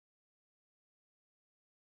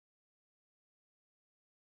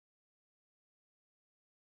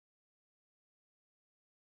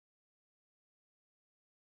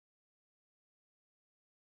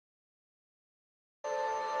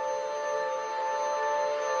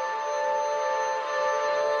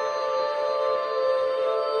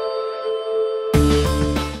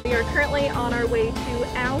currently on our way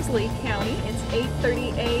to Owsley County. It's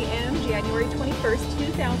 8:30 a.m. January 21st,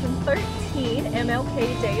 2013,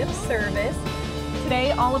 MLK Day of Service.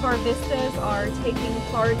 Today, all of our VISTAs are taking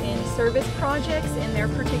part in service projects in their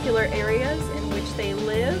particular areas in which they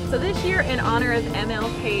live. So this year, in honor of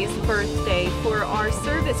MLK's birthday, for our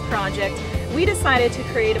service project, we decided to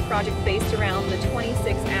create a project based around the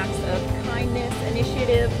 26 Acts of Kindness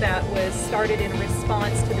initiative that was started in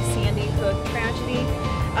response to the Sandy Hook tragedy.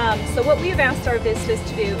 So what we have asked our VISTAs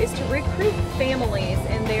to do is to recruit families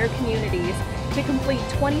in their communities to complete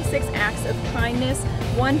 26 acts of kindness,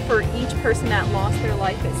 one for each person that lost their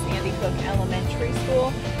life at Sandy Hook Elementary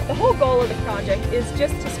School. The whole goal of the project is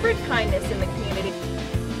just to spread kindness in the community.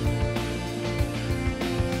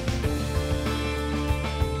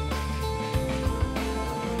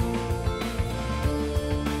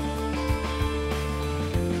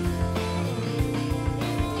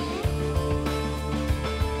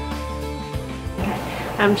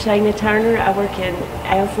 I'm Shayna Turner. I work in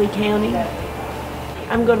Owsley County.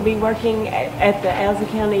 I'm going to be working at the Owsley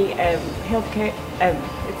County healthcare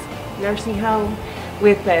nursing home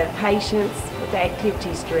with patients with the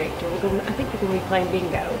activities director. I think we're going to be playing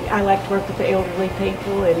bingo. I like to work with the elderly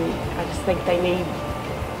people, and I just think they need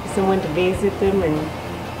someone to visit them and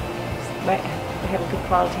have a good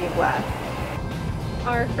quality of life.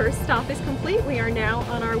 Our first stop is complete. We are now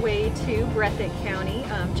on our way to Breathitt County,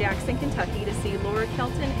 Jackson, Kentucky, to see Laura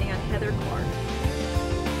Kelton and Heather Clark.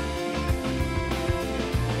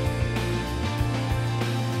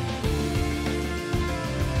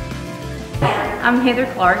 I'm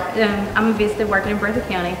Heather Clark. I'm a VISTA working in Breathitt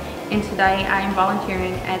County, and today I am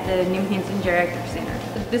volunteering at the New Henson Geriatric Center.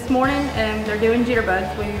 This morning they're doing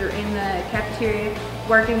jitterbugs. We're in the cafeteria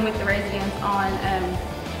working with the residents on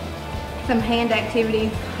some hand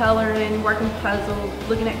activities, coloring, working puzzles,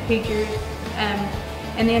 looking at pictures,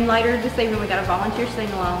 and then later this evening we got a volunteer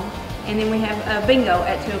sing-along, and then we have a bingo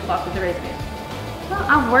at 2 o'clock with the residents. Well,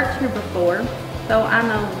 I've worked here before, so I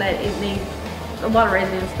know that it needs, a lot of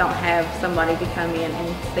residents don't have somebody to come in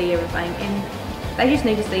and see everything, and they just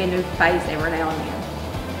need to see a new face every now and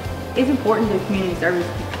then. It's important to community service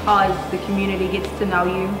because the community gets to know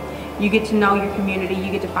you. You get to know your community,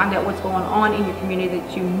 you get to find out what's going on in your community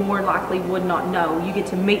that you more likely would not know. You get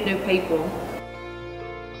to meet new people.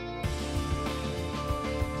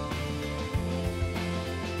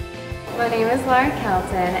 My name is Laura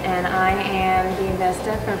Kelton, and I am the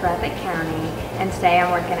VISTA for Breathitt County, and today I'm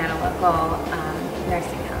working at a local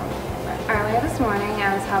nursing home. Earlier this morning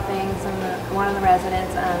I was helping one of the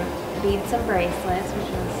residents bead some bracelets, which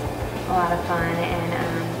was a lot of fun, and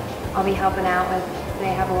I'll be helping out with,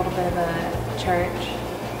 they have a little bit of a church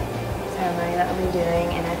ceremony that we'll be doing,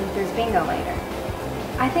 and I think there's bingo later.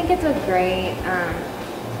 I think it's a great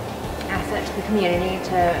asset to the community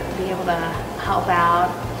to be able to help out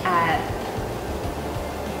at,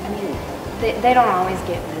 I mean, they don't always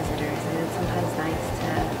get visitors, and it's sometimes nice to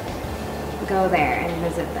go there and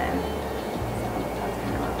visit them. So that's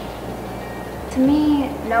kind of what. To me,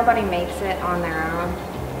 nobody makes it on their own.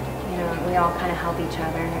 You know, we all kind of help each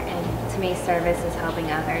other, and to me service is helping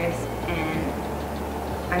others, and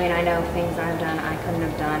I mean, I know things I've done I couldn't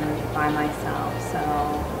have done by myself, so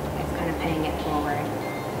it's kind of paying it forward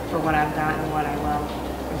for what I've got and what I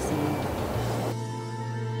will receive.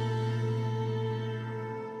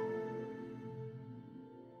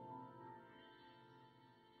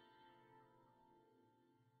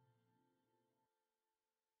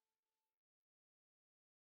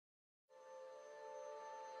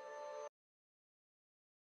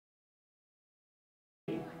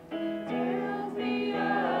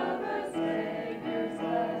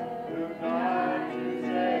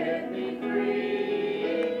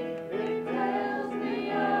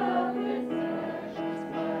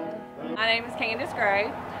 My name is Candace Gray.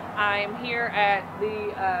 I'm here at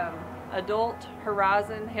the Adult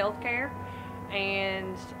Horizon Healthcare,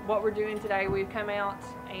 and what we're doing today, we've come out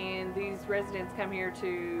and these residents come here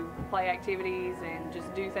to play activities and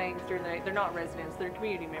just do things during the, they're not residents, they're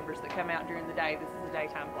community members that come out during the day. This is a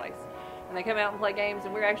daytime place. And they come out and play games,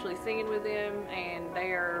 and we're actually singing with them, and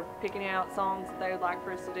they are picking out songs that they would like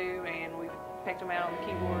for us to do, and we've picked them out on the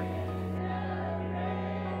keyboard.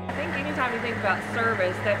 I think anytime you think about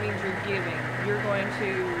service, that means you're giving. You're going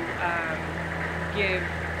to give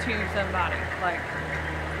to somebody. Like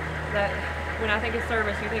that. When I think of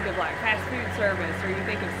service, you think of like fast food service, or you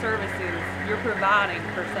think of services you're providing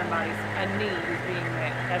for somebody's a need is being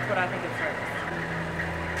met. That's what I think of service.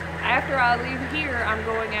 After I leave here, I'm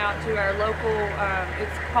going out to our local.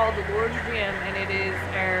 It's called the Lord's Gym, and it is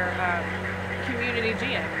our community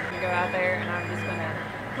gym. We go out there, and I'm just going to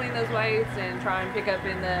clean those weights and try and pick up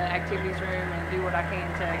in the activities room and do what I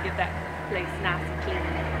can to get that place nice and clean.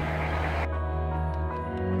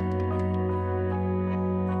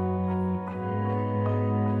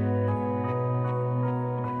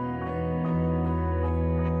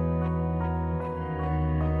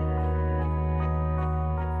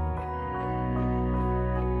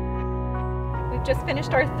 Just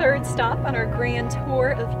finished our third stop on our grand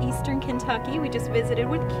tour of Eastern Kentucky. We just visited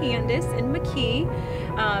with Candace in McKee.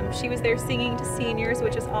 She was there singing to seniors,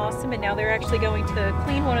 which is awesome, and now they're actually going to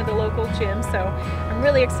clean one of the local gyms, so I'm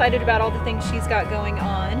really excited about all the things she's got going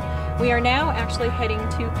on. We are now actually heading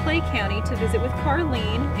to Clay County to visit with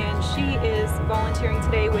Carlene, and she is volunteering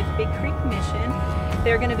today with Big Creek Mission.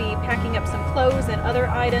 They're going to be packing up some clothes and other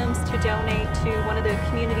items to donate to one of the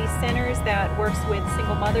community centers that works with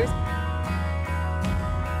single mothers.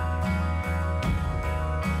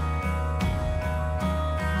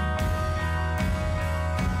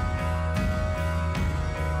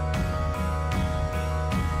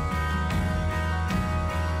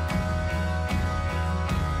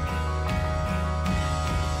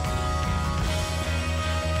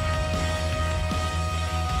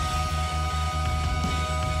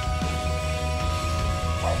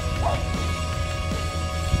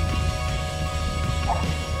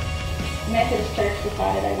 Methodist Church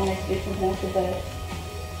decided they wanted to do something else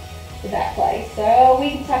with that place. So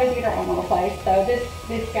we decided to get our own little place. So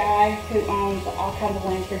this guy who owns all kinds of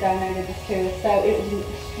land here donated this to us. So it was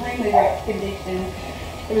in extremely rough condition.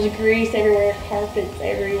 There was grease everywhere, carpets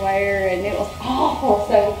everywhere, and it was awful.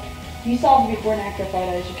 So if you saw the before and after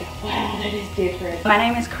photos, you go, wow, that is different. My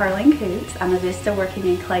name is Carlene Coops. I'm a VISTA working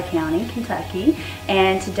in Clay County, Kentucky,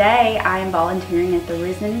 and today I am volunteering at the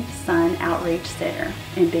Risen Sun Outreach Center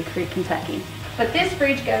in Big Creek, Kentucky. But this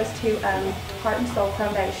bridge goes to Heart and Soul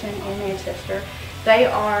Foundation in Manchester. They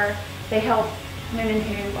help women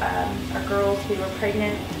who are girls who are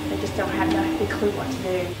pregnant. They just don't have a clue what to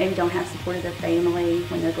do. Maybe don't have support of their family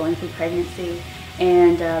when they're going through pregnancy,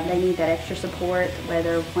 and they need that extra support,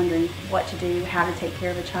 whether wondering what to do, how to take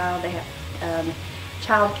care of a child. They have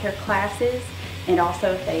child care classes, and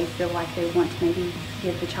also if they feel like they want to maybe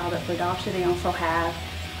give the child up for adoption, they also have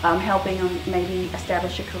helping them maybe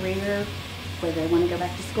establish a career, whether they want to go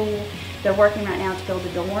back to school. They're working right now to build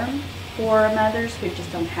a dorm for mothers who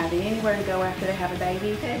just don't have anywhere to go after they have a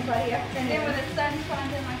baby. Anybody else? And then when the sun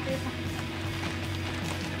shines in like this.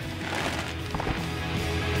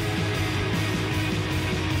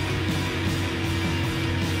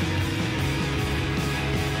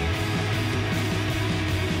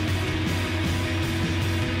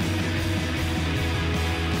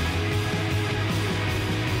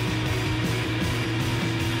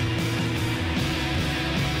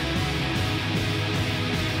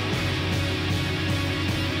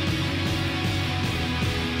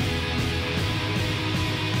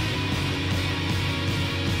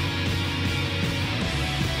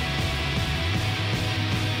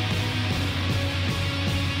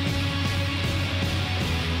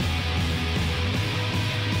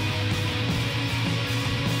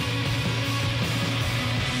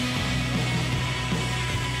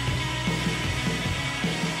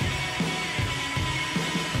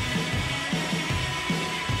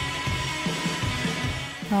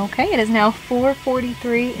 Okay, it is now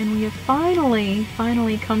 4:43 and we have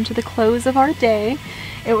finally come to the close of our day.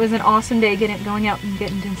 It was an awesome day going out and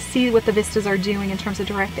getting to see what the Vistas are doing in terms of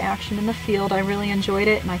direct action in the field. I really enjoyed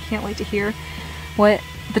it, and I can't wait to hear what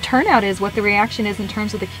the turnout is, what the reaction is in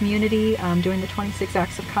terms of the community doing the 26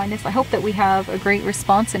 acts of kindness. I hope that we have a great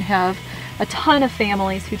response and have a ton of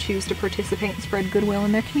families who choose to participate and spread goodwill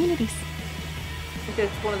in their communities. I think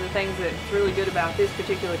that's one of the things that's really good about this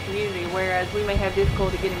particular community. Whereas we may have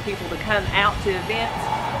difficulty getting people to come out to events,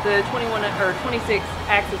 the 21 or 26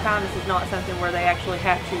 acts of kindness is not something where they actually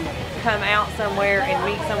have to come out somewhere and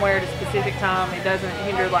meet somewhere at a specific time. It doesn't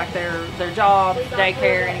hinder like their job,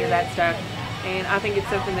 daycare, any of that stuff. And I think it's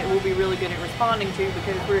something that we'll be really good at responding to,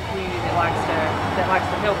 because we're a community that likes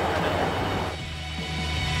to help one another.